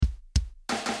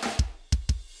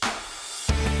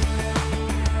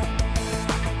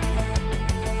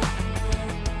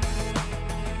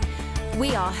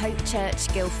are Hope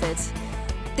Church Guildford.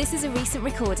 This is a recent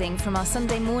recording from our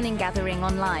Sunday morning gathering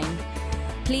online.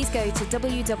 Please go to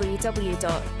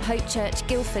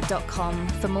www.hopechurchguildford.com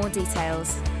for more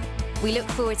details. We look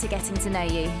forward to getting to know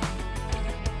you.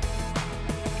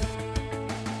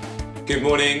 Good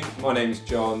morning, my name's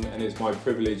John and it's my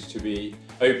privilege to be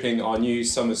opening our new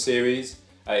summer series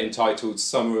entitled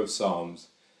Summer of Psalms.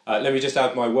 Let me just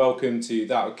add my welcome to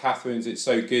that of Catherine's. It's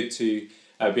so good to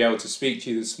be able to speak to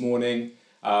you this morning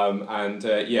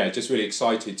just really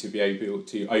excited to be able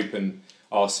to open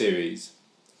our series.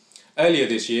 Earlier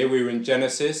this year we were in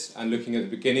Genesis and looking at the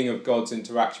beginning of God's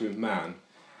interaction with man,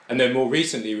 and then more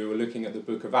recently we were looking at the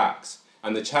book of Acts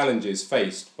and the challenges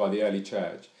faced by the early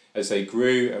church as they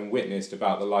grew and witnessed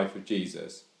about the life of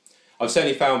Jesus. I've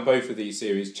certainly found both of these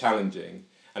series challenging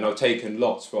and I've taken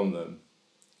lots from them.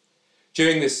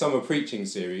 During this summer preaching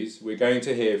series, we're going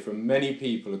to hear from many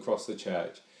people across the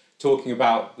church talking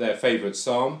about their favourite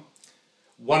psalm,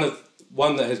 one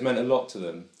that has meant a lot to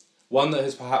them, one that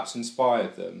has perhaps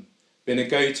inspired them, been a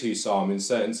go-to psalm in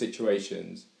certain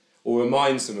situations, or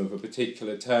reminds them of a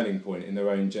particular turning point in their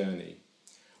own journey,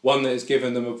 one that has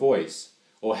given them a voice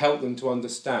or helped them to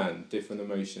understand different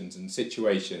emotions and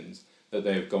situations that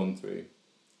they have gone through.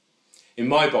 In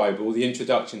my Bible, the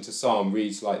introduction to Psalm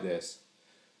reads like this: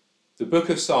 "The book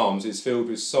of Psalms is filled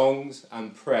with songs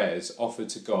and prayers offered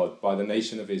to God by the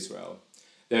nation of Israel.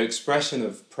 Their expression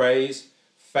of praise,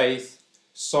 faith,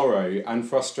 sorrow and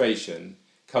frustration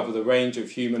cover the range of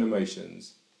human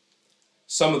emotions.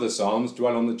 Some of the Psalms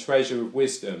dwell on the treasure of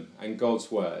wisdom and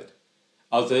God's word.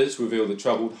 Others reveal the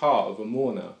troubled heart of a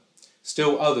mourner.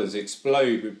 Still others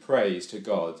explode with praise to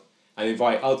God and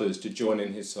invite others to join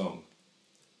in his song.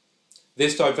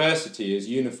 This diversity is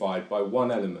unified by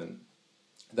one element.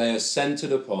 They are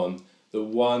centered upon the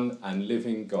one and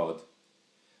living God.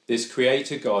 This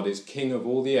Creator God is King of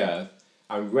all the earth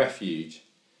and refuge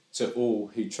to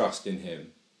all who trust in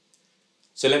him."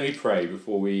 So let me pray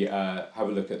before we have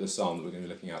a look at the psalm that we're going to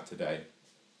be looking at today.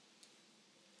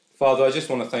 Father, I just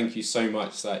want to thank you so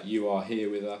much that you are here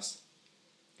with us.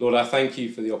 Lord, I thank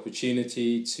you for the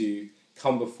opportunity to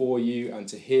come before you and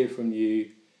to hear from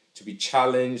you, to be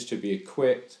challenged, to be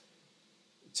equipped,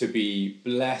 to be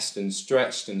blessed and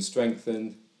stretched and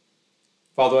strengthened.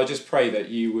 Father, I just pray that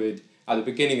you would, at the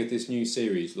beginning of this new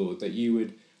series, Lord, that you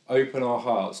would open our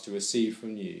hearts to receive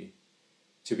from you,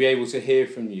 to be able to hear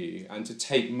from you and to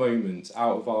take moments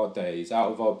out of our days,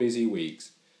 out of our busy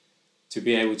weeks, to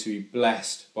be able to be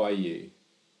blessed by you.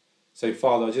 So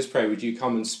Father, I just pray, would you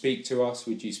come and speak to us?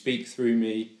 Would you speak through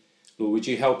me? Lord, would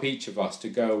you help each of us to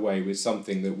go away with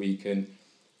something that we can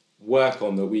work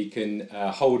on, that we can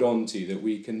hold on to, that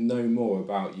we can know more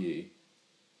about you.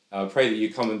 I pray that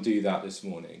you come and do that this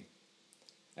morning.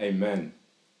 Amen.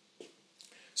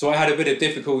 So I had a bit of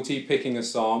difficulty picking a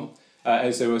psalm,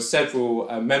 as there were several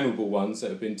memorable ones that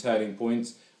have been turning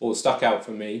points or stuck out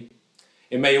for me.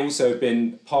 It may also have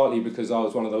been partly because I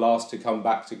was one of the last to come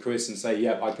back to Chris and say,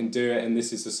 yep, I can do it, and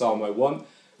this is the psalm I want.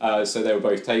 So they were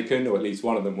both taken, or at least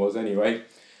one of them was anyway.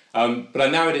 But I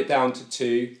narrowed it down to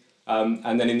two.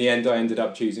 And then in the end I ended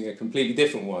up choosing a completely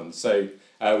different one. So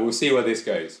we'll see where this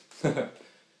goes.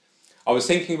 I was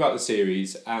thinking about the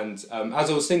series, and as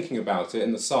I was thinking about it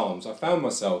in the Psalms, I found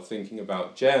myself thinking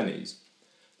about journeys.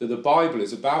 That the Bible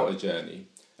is about a journey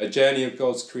of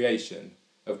God's creation,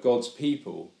 of God's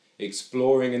people,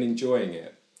 exploring and enjoying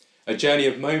it. A journey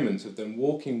of moments of them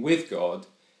walking with God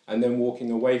and then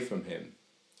walking away from him.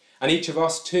 And each of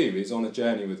us too is on a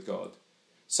journey with God.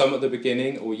 Some at the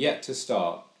beginning or yet to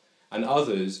start, and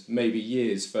others maybe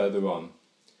years further on.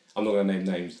 I'm not going to name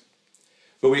names.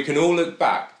 But we can all look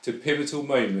back to pivotal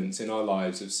moments in our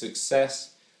lives of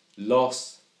success,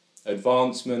 loss,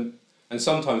 advancement, and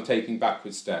sometimes taking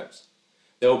backward steps.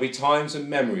 There will be times and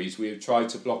memories we have tried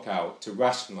to block out, to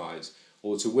rationalise,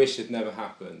 or to wish had never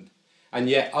happened, and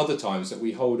yet other times that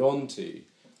we hold on to,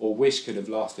 or wish could have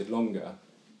lasted longer.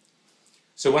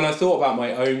 So when I thought about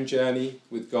my own journey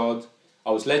with God,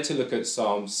 I was led to look at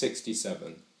Psalm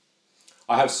 67.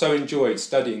 I have so enjoyed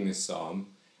studying this psalm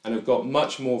and have got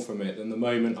much more from it than the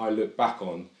moment I look back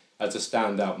on as a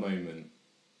standout moment.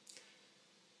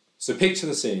 So picture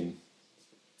the scene.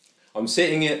 I'm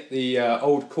sitting at the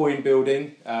old coin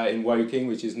building in Woking,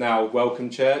 which is now Welcome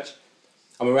Church.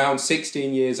 I'm around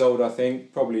 16 years old, I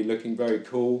think, probably looking very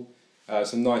cool,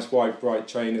 some nice white bright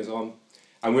trainers on.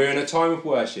 And we're in a time of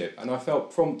worship, and I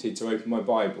felt prompted to open my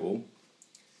Bible,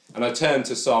 and I turned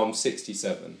to Psalm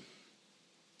 67.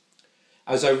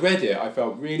 As I read it, I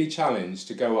felt really challenged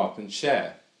to go up and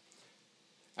share.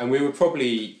 And we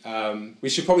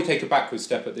should probably take a backward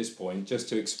step at this point, just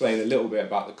to explain a little bit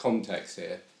about the context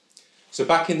here. So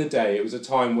back in the day, it was a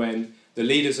time when the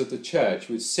leaders of the church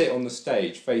would sit on the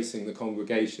stage facing the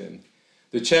congregation.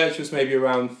 The church was maybe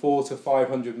around 400 to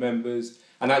 500 members,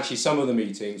 and actually some of the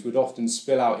meetings would often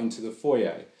spill out into the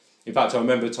foyer. In fact, I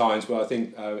remember times where I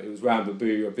think it was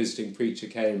Rambaboo, a visiting preacher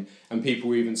came, and people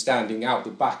were even standing out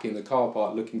the back in the car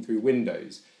park looking through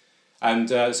windows. And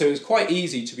so it was quite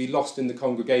easy to be lost in the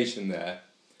congregation there,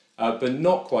 but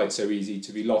not quite so easy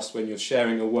to be lost when you're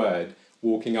sharing a word,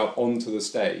 walking up onto the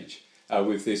stage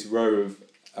with this row of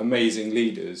amazing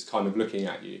leaders kind of looking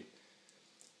at you.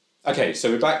 Okay, so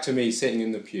we're back to me sitting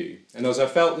in the pew, and as I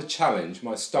felt the challenge,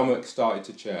 my stomach started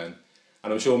to churn,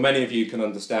 and I'm sure many of you can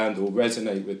understand or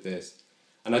resonate with this,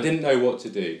 and I didn't know what to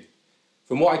do.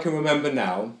 From what I can remember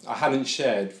now, I hadn't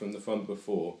shared from the front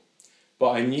before,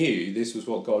 but I knew this was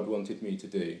what God wanted me to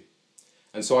do.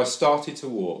 And so I started to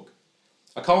walk.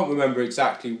 I can't remember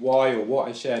exactly why or what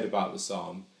I shared about the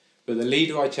psalm, but the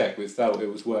leader I checked with felt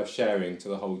it was worth sharing to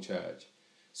the whole church.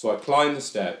 So I climbed the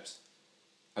steps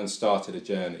and started a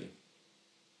journey.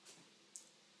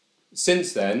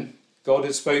 Since then, God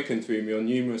has spoken through me on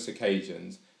numerous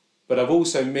occasions, but I've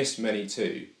also missed many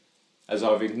too, as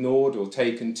I've ignored or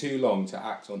taken too long to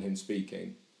act on him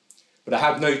speaking. But I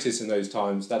have noticed in those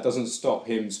times that doesn't stop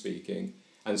him speaking,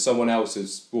 and someone else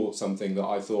has brought something that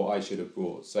I thought I should have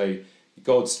brought. So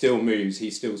God still moves, he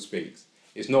still speaks.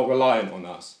 It's not reliant on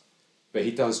us, but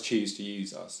he does choose to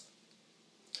use us.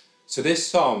 So this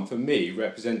psalm for me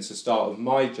represents the start of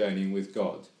my journey with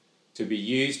God, to be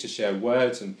used to share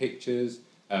words and pictures,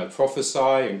 prophesy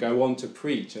and go on to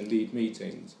preach and lead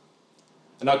meetings.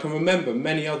 And I can remember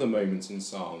many other moments in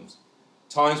Psalms,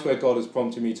 times where God has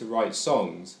prompted me to write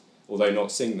songs, although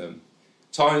not sing them,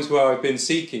 times where I've been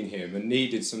seeking him and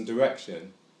needed some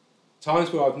direction,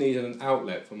 times where I've needed an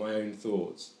outlet for my own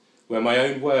thoughts, where my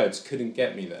own words couldn't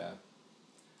get me there.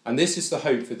 And this is the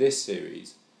hope for this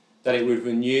series, that it would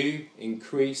renew,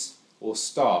 increase, or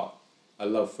start a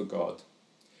love for God.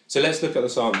 So let's look at the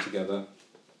psalm together.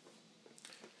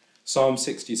 Psalm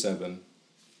 67.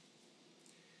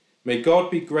 May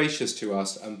God be gracious to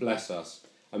us and bless us,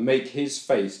 and make his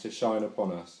face to shine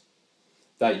upon us,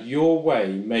 that your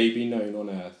way may be known on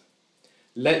earth.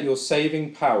 Let your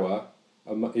saving power,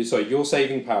 your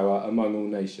saving power among all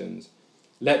nations.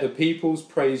 Let the peoples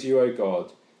praise you, O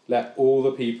God. Let all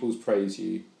the peoples praise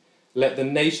you. Let the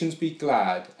nations be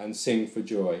glad and sing for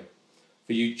joy.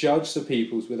 For you judge the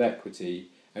peoples with equity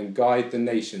and guide the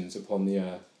nations upon the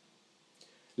earth.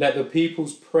 Let the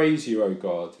peoples praise you, O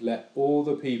God. Let all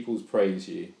the peoples praise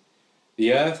you.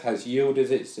 The earth has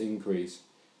yielded its increase.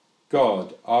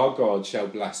 God, our God, shall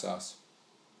bless us.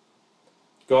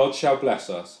 God shall bless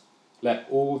us. Let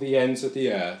all the ends of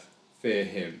the earth fear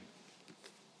him.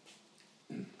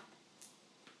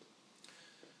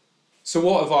 So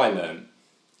what have I learned?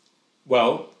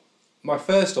 Well, my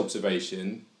first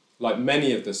observation, like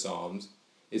many of the Psalms,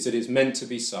 is that it's meant to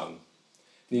be sung.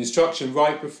 The instruction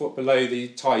right below the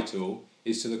title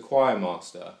is to the choir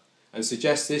master and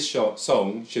suggests this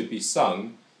song should be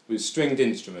sung with stringed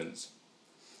instruments.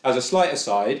 As a slight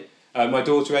aside, my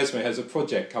daughter Esme has a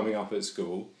project coming up at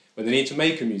school where they need to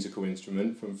make a musical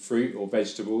instrument from fruit or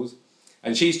vegetables,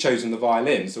 and she's chosen the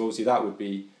violin, so obviously that would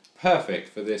be perfect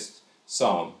for this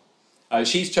psalm.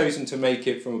 She's chosen to make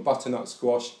it from a butternut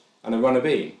squash and a runner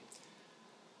bean.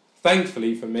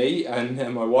 Thankfully for me and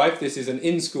my wife, this is an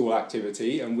in-school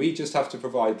activity and we just have to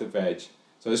provide the veg.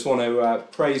 So I just want to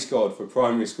praise God for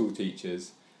primary school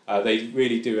teachers. They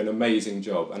really do an amazing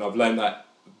job, and I've learned that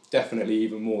definitely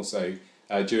even more so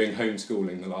during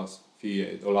homeschooling the last few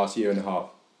years, or last year and a half.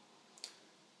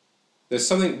 There's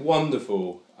something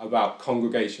wonderful about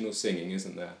congregational singing,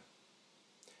 isn't there?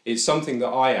 It's something that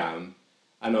I am,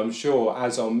 and I'm sure,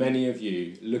 as are many of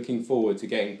you, looking forward to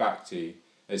getting back to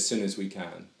as soon as we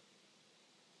can.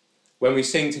 When we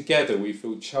sing together, we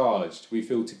feel charged, we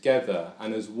feel together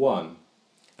and as one.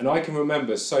 And I can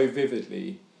remember so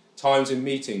vividly times in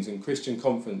meetings and Christian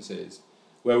conferences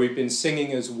where we've been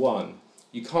singing as one.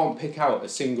 You can't pick out a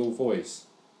single voice,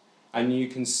 and you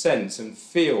can sense and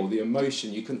feel the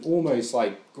emotion. You can almost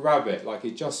grab it,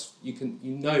 you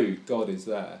know God is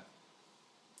there.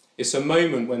 It's a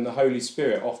moment when the Holy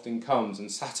Spirit often comes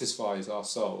and satisfies our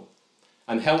soul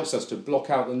and helps us to block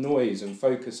out the noise and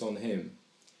focus on him.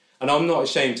 And I'm not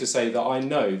ashamed to say that I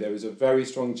know there is a very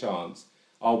strong chance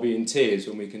I'll be in tears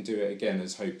when we can do it again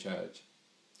as Hope Church.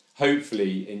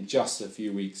 Hopefully in just a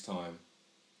few weeks' time.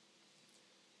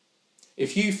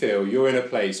 If you feel you're in a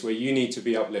place where you need to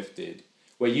be uplifted,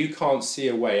 where you can't see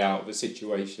a way out of a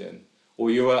situation,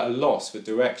 or you're at a loss for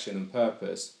direction and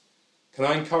purpose, can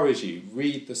I encourage you,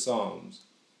 read the Psalms,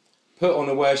 put on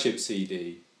a worship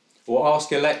CD, or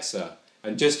ask Alexa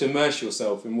and just immerse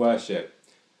yourself in worship.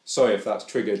 Sorry if that's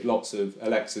triggered lots of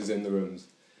Alexas in the rooms.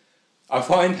 I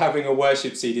find having a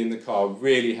worship CD in the car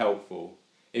really helpful.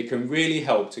 It can really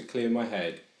help to clear my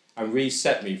head and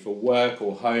reset me for work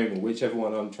or home or whichever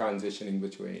one I'm transitioning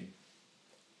between.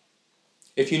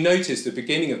 If you notice the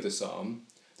beginning of the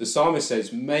psalmist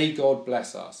says, "May God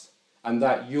bless us, and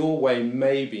that your way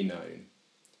may be known."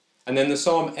 And then the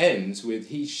psalm ends with,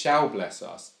 "He shall bless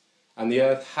us, and the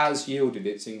earth has yielded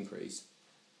its increase."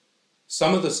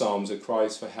 Some of the psalms are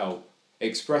cries for help,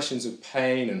 expressions of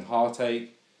pain and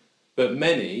heartache, but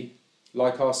many,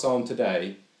 like our psalm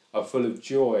today, are full of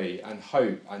joy and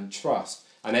hope and trust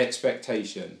and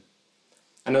expectation.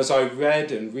 And as I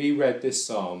read and reread this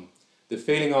psalm, the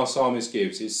feeling our psalmist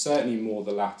gives is certainly more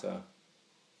the latter.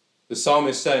 The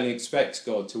psalmist certainly expects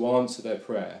God to answer their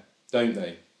prayer, don't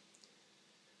they?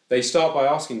 They start by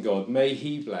asking God, "May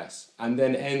he bless," and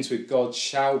then ends with, "God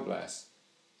shall bless,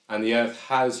 and the earth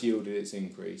has yielded its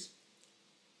increase."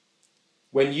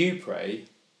 When you pray,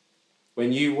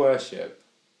 when you worship,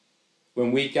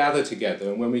 when we gather together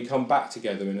and when we come back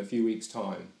together in a few weeks'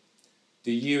 time,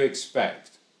 do you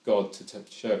expect God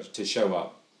to show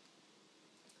up?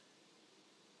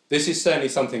 This is certainly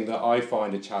something that I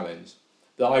find a challenge,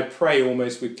 that I pray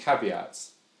almost with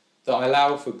caveats, that I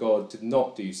allow for God to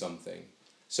not do something,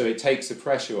 so it takes the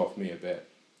pressure off me a bit.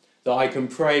 That I can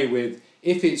pray with,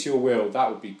 "If it's your will, that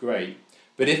would be great,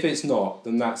 but if it's not,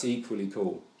 then that's equally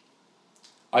cool."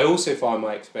 I also find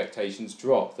my expectations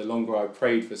drop the longer I've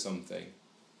prayed for something.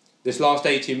 This last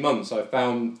 18 months, I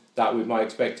found that with my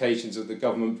expectations of the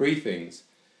government briefings.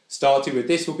 Started with,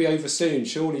 "This will be over soon,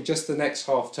 surely just the next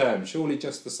half term, surely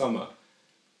just the summer."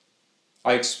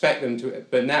 I expect them to,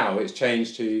 but now it's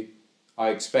changed to,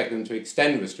 I expect them to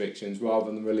extend restrictions rather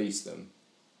than release them.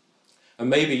 And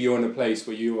maybe you're in a place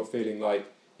where you are feeling like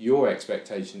your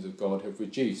expectations of God have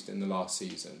reduced in the last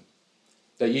season,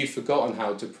 that you've forgotten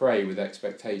how to pray with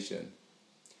expectation.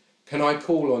 Can I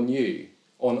call on you,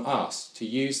 on us, to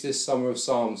use this Summer of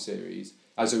Psalms series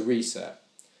as a reset?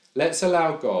 Let's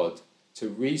allow God to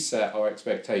reset our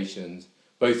expectations,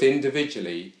 both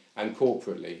individually and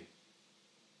corporately.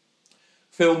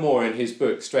 Phil Moore, in his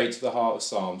book Straight to the Heart of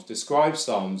Psalms, describes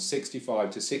Psalms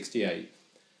 65 to 68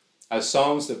 as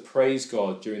psalms that praise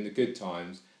God during the good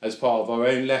times as part of our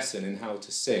own lesson in how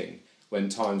to sing when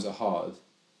times are hard.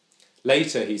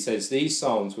 Later, he says these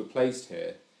psalms were placed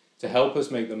here to help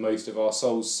us make the most of our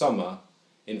soul's summer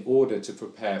in order to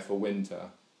prepare for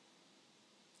winter.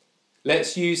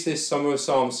 Let's use this Summer of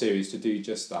Psalms series to do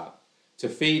just that, to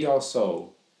feed our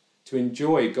soul, to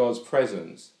enjoy God's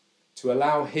presence, to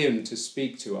allow him to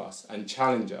speak to us and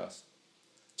challenge us,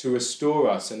 to restore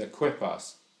us and equip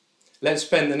us. Let's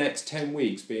spend the next 10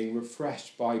 weeks being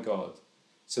refreshed by God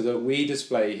so that we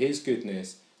display his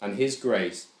goodness and his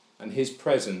grace and his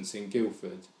presence in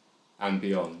Guildford and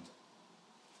beyond.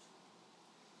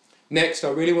 Next, I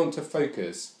really want to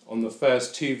focus on the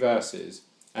first two verses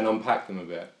and unpack them a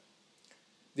bit.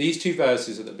 These two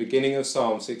verses at the beginning of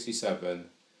Psalm 67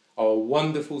 are a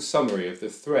wonderful summary of the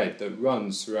thread that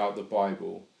runs throughout the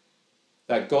Bible,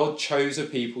 that God chose a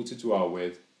people to dwell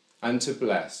with and to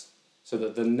bless so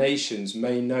that the nations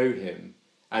may know him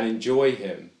and enjoy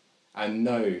him and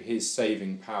know his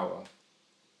saving power.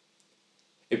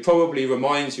 It probably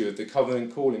reminds you of the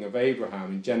covenant calling of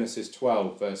Abraham in Genesis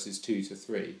 12 verses 2 to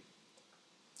 3.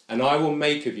 "And I will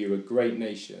make of you a great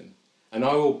nation, and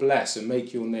I will bless and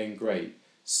make your name great,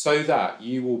 so that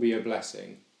you will be a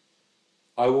blessing.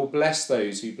 I will bless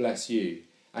those who bless you,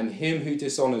 and him who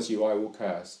dishonours you I will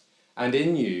curse, and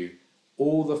in you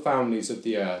all the families of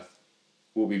the earth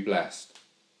will be blessed."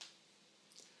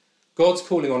 God's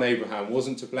calling on Abraham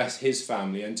wasn't to bless his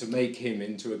family and to make him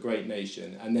into a great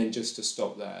nation and then just to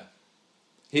stop there.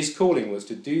 His calling was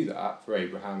to do that for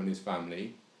Abraham and his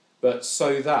family, but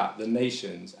so that the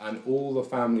nations and all the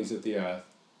families of the earth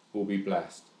will be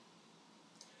blessed.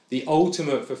 The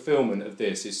ultimate fulfillment of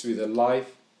this is through the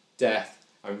life, death,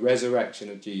 and resurrection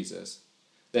of Jesus,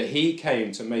 that he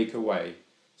came to make a way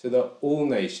so that all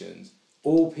nations,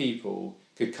 all people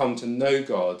could come to know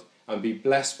God and be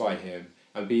blessed by him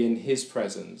and be in his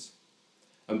presence.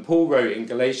 And Paul wrote in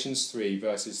Galatians 3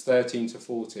 verses 13 to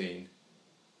 14,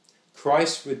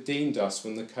 "Christ redeemed us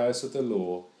from the curse of the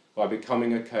law by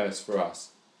becoming a curse for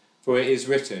us. For it is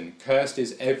written, 'Cursed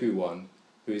is everyone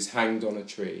who is hanged on a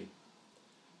tree,'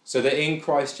 so that in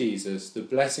Christ Jesus the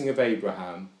blessing of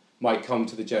Abraham might come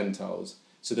to the Gentiles,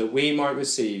 so that we might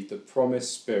receive the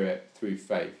promised Spirit through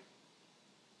faith."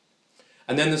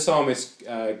 And then the psalmist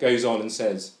goes on and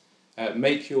says,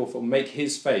 make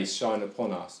his face shine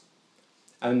upon us.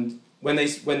 And when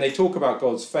they talk about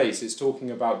God's face, it's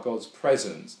talking about God's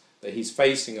presence, that he's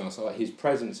facing us, or his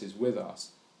presence is with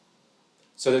us.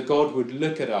 So that God would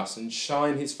look at us and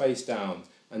shine his face down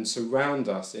and surround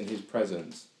us in his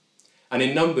presence. And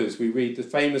in Numbers, we read the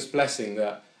famous blessing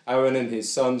that Aaron and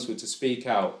his sons were to speak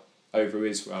out over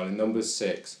Israel in Numbers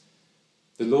 6.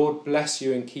 The Lord bless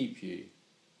you and keep you.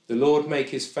 The Lord make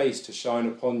his face to shine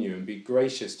upon you and be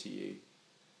gracious to you.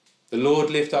 The Lord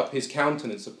lift up his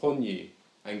countenance upon you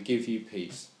and give you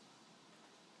peace.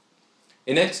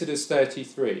 In Exodus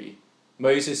 33,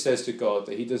 Moses says to God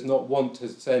that he does not want to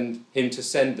send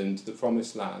them to the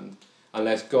promised land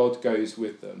unless God goes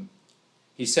with them.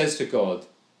 He says to God,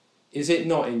 "Is it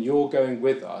not in your going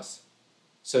with us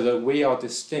so that we are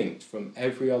distinct from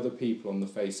every other people on the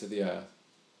face of the earth?"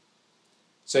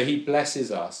 So he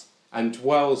blesses us and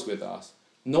dwells with us,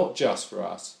 not just for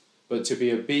us, but to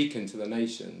be a beacon to the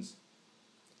nations.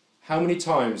 How many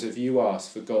times have you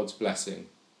asked for God's blessing?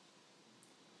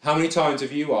 How many times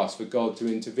have you asked for God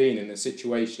to intervene in a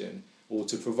situation or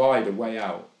to provide a way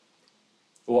out?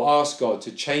 Or ask God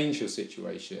to change your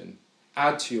situation,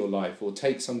 add to your life, or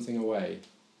take something away?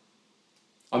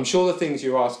 I'm sure the things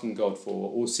you're asking God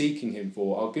for or seeking him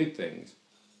for are good things.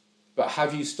 But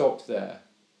have you stopped there?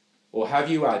 Or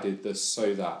have you added the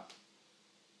 "so that"?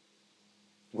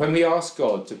 When we ask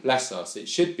God to bless us, it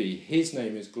should be his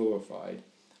name is glorified,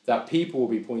 that people will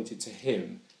be pointed to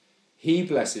him. He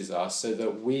blesses us so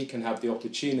that we can have the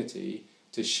opportunity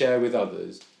to share with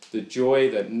others the joy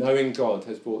that knowing God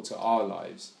has brought to our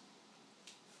lives.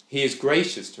 He is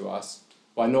gracious to us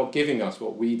by not giving us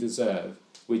what we deserve,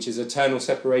 which is eternal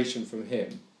separation from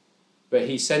him. But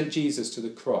he sent Jesus to the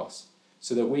cross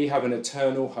so that we have an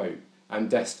eternal hope and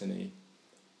destiny.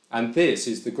 And this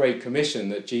is the great commission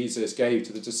that Jesus gave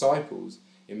to the disciples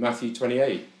in Matthew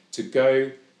 28, to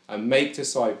go and make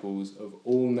disciples of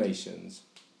all nations.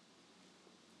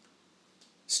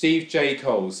 Steve J.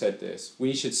 Cole said this: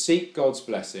 "We should seek God's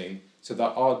blessing so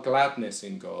that our gladness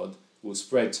in God will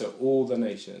spread to all the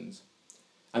nations."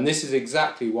 And this is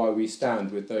exactly why we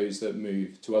stand with those that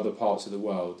move to other parts of the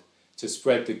world to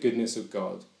spread the goodness of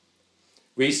God.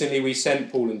 Recently we sent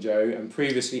Paul and Joe, and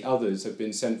previously others have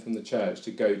been sent from the church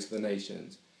to go to the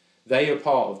nations. They are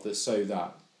part of the "so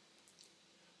that."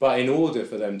 But in order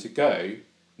for them to go,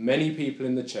 many people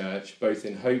in the church, both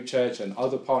in Hope Church and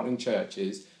other partnering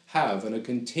churches, have and are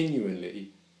continuing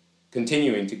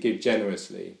to give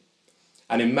generously.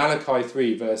 And in Malachi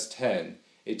 3 verse 10,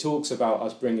 it talks about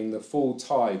us bringing the full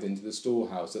tithe into the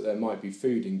storehouse, that there might be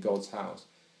food in God's house.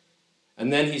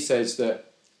 And then he says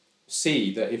that,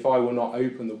 "See that if I will not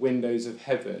open the windows of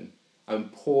heaven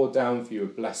and pour down for you a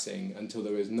blessing until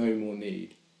there is no more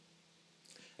need."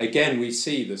 Again, we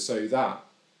see the "so that."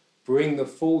 Bring the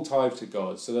full tithe to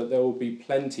God so that there will be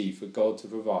plenty for God to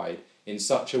provide in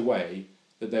such a way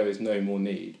that there is no more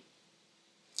need.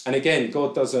 And again,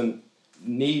 God doesn't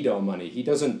need our money. He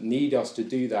doesn't need us to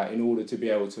do that in order to be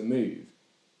able to move.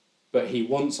 But he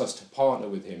wants us to partner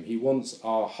with him. He wants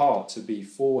our heart to be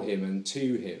for him and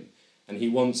to him. And he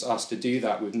wants us to do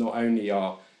that with not only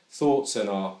our thoughts and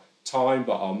our time,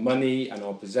 but our money and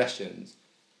our possessions,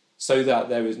 so that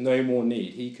there is no more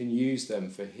need. He can use them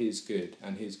for his good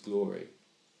and his glory.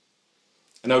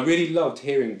 And I really loved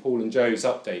hearing Paul and Joe's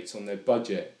updates on their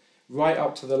budget. Right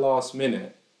up to the last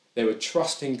minute, they were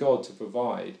trusting God to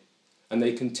provide, and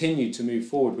they continued to move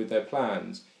forward with their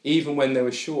plans, even when they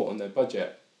were short on their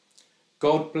budget.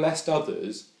 God blessed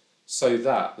others so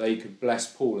that they could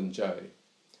bless Paul and Joe,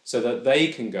 so that they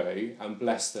can go and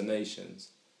bless the nations.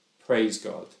 Praise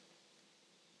God.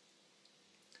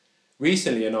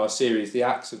 Recently in our series, The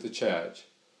Acts of the Church,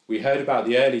 we heard about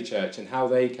the early church and how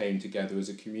they came together as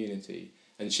a community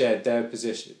and shared their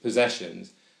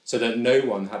possessions so that no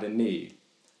one had a need.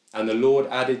 And the Lord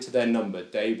added to their number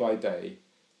day by day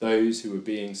those who were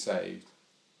being saved.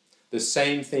 The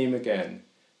same theme again.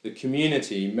 The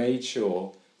community made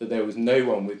sure that there was no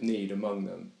one with need among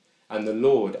them, and the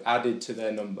Lord added to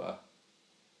their number.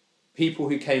 People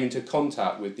who came into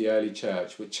contact with the early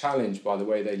church were challenged by the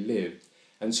way they lived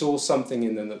and saw something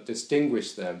in them that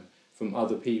distinguished them from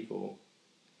other people.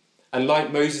 And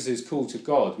like Moses' call to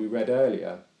God we read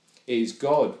earlier, it is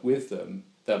God with them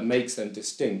that makes them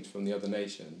distinct from the other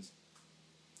nations.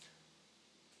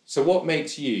 So what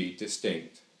makes you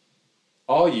distinct?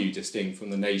 Are you distinct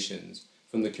from the nations,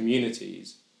 from the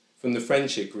communities, from the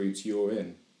friendship groups you're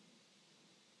in?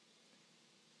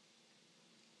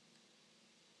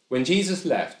 When Jesus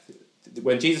left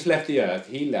the earth,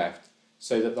 he left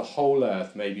so that the whole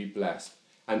earth may be blessed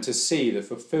and to see the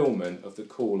fulfillment of the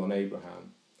call on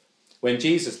Abraham. When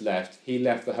Jesus left, he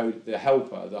left the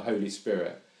Helper, the Holy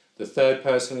Spirit, the third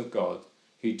person of God,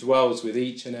 who dwells with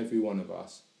each and every one of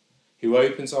us, who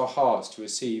opens our hearts to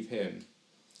receive him.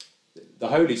 The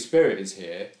Holy Spirit is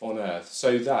here on earth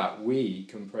so that we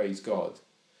can praise God,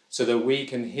 so that we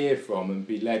can hear from and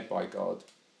be led by God,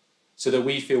 so that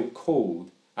we feel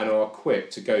called and are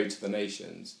equipped to go to the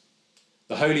nations.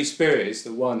 The Holy Spirit is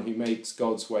the one who makes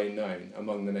God's way known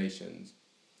among the nations.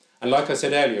 And like I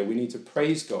said earlier, we need to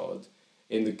praise God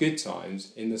in the good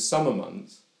times, in the summer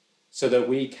months, so that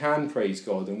we can praise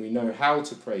God and we know how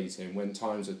to praise him when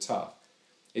times are tough.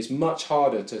 It's much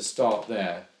harder to start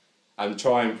there and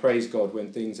try and praise God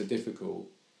when things are difficult.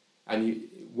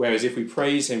 Whereas if we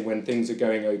praise him when things are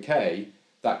going okay,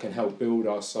 that can help build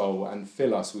our soul and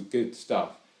fill us with good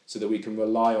stuff so that we can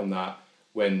rely on that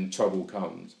when trouble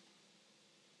comes.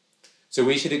 So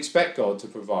we should expect God to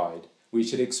provide. We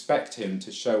should expect him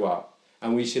to show up,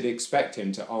 and we should expect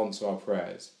him to answer our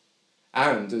prayers.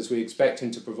 And as we expect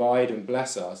him to provide and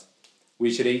bless us,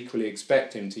 we should equally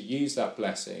expect him to use that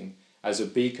blessing as a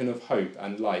beacon of hope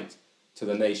and light to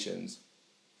the nations,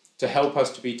 to help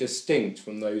us to be distinct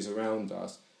from those around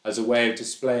us as a way of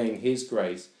displaying his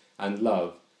grace and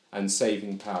love and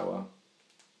saving power.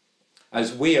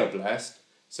 As we are blessed,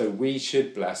 so we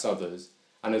should bless others,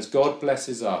 and as God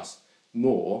blesses us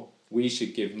more, we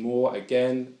should give more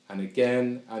again and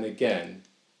again and again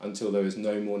until there is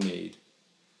no more need.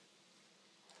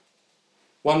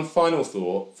 One final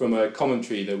thought from a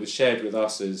commentary that was shared with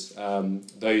us as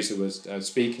those who were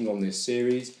speaking on this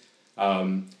series,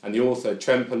 and the author,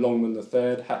 Tremper Longman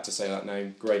III, had to say that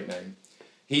name, great name.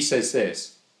 He says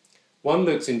this: one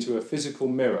looks into a physical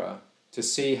mirror to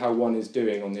see how one is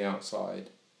doing on the outside.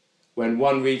 When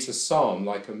one reads a psalm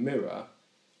like a mirror,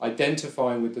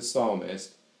 identifying with the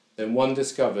psalmist, then one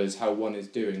discovers how one is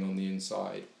doing on the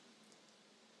inside.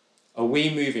 Are we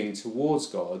moving towards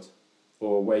God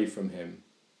or away from him?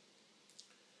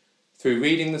 Through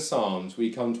reading the Psalms,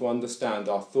 we come to understand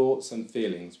our thoughts and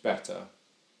feelings better.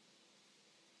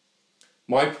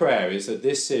 My prayer is that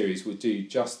this series will do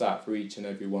just that for each and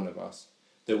every one of us,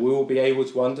 that we will be able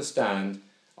to understand,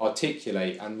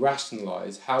 articulate and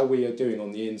rationalise how we are doing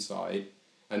on the inside,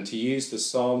 and to use the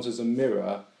Psalms as a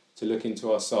mirror to look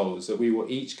into our souls, that we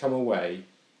will each come away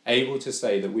able to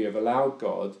say that we have allowed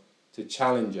God to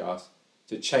challenge us,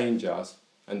 to change us,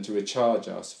 and to recharge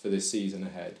us for this season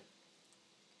ahead.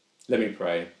 Let me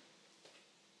pray.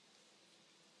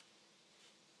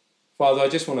 Father, I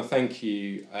just want to thank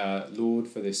you, Lord,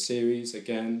 for this series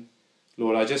again.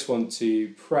 Lord, I just want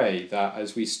to pray that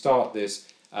as we start this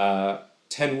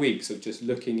 10 weeks of just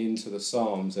looking into the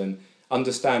Psalms and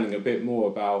understanding a bit more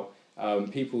about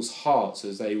people's hearts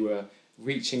as they were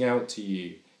reaching out to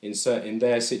you in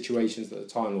their situations at the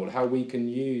time, Lord, how we can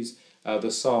use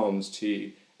the Psalms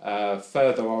to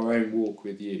further our own walk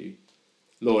with you.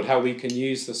 Lord, how we can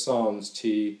use the Psalms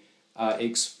to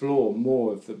explore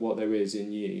more of what there is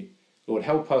in you. Lord,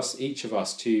 help us, each of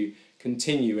us, to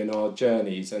continue in our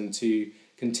journeys and to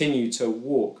continue to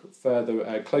walk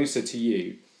further, closer to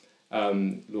you,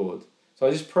 Lord. So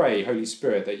I just pray, Holy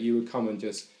Spirit, that you would come and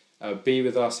just be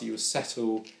with us, that you would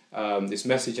settle this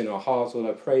message in our hearts. Lord,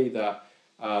 I pray that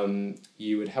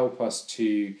you would help us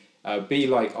to be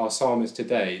like our psalmist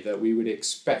today, that we would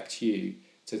expect you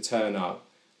to turn up,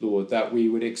 Lord, that we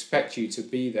would expect you to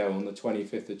be there on the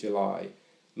 25th of July,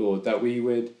 Lord, that we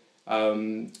would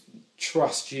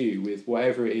trust you with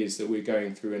whatever it is that we're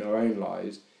going through in our own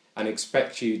lives and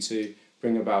expect you to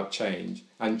bring about change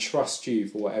and trust you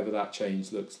for whatever that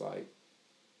change looks like.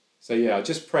 So yeah, I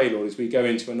just pray, Lord, as we go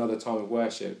into another time of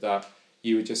worship, that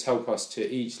you would just help us to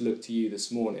each look to you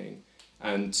this morning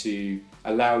and to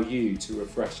allow you to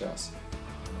refresh us.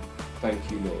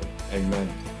 Thank you, Lord.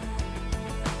 Amen.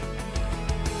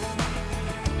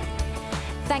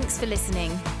 Thanks for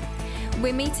listening.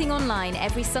 We're meeting online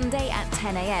every Sunday at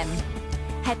 10 a.m.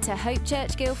 Head to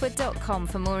hopechurchguildford.com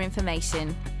for more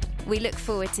information. We look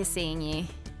forward to seeing you.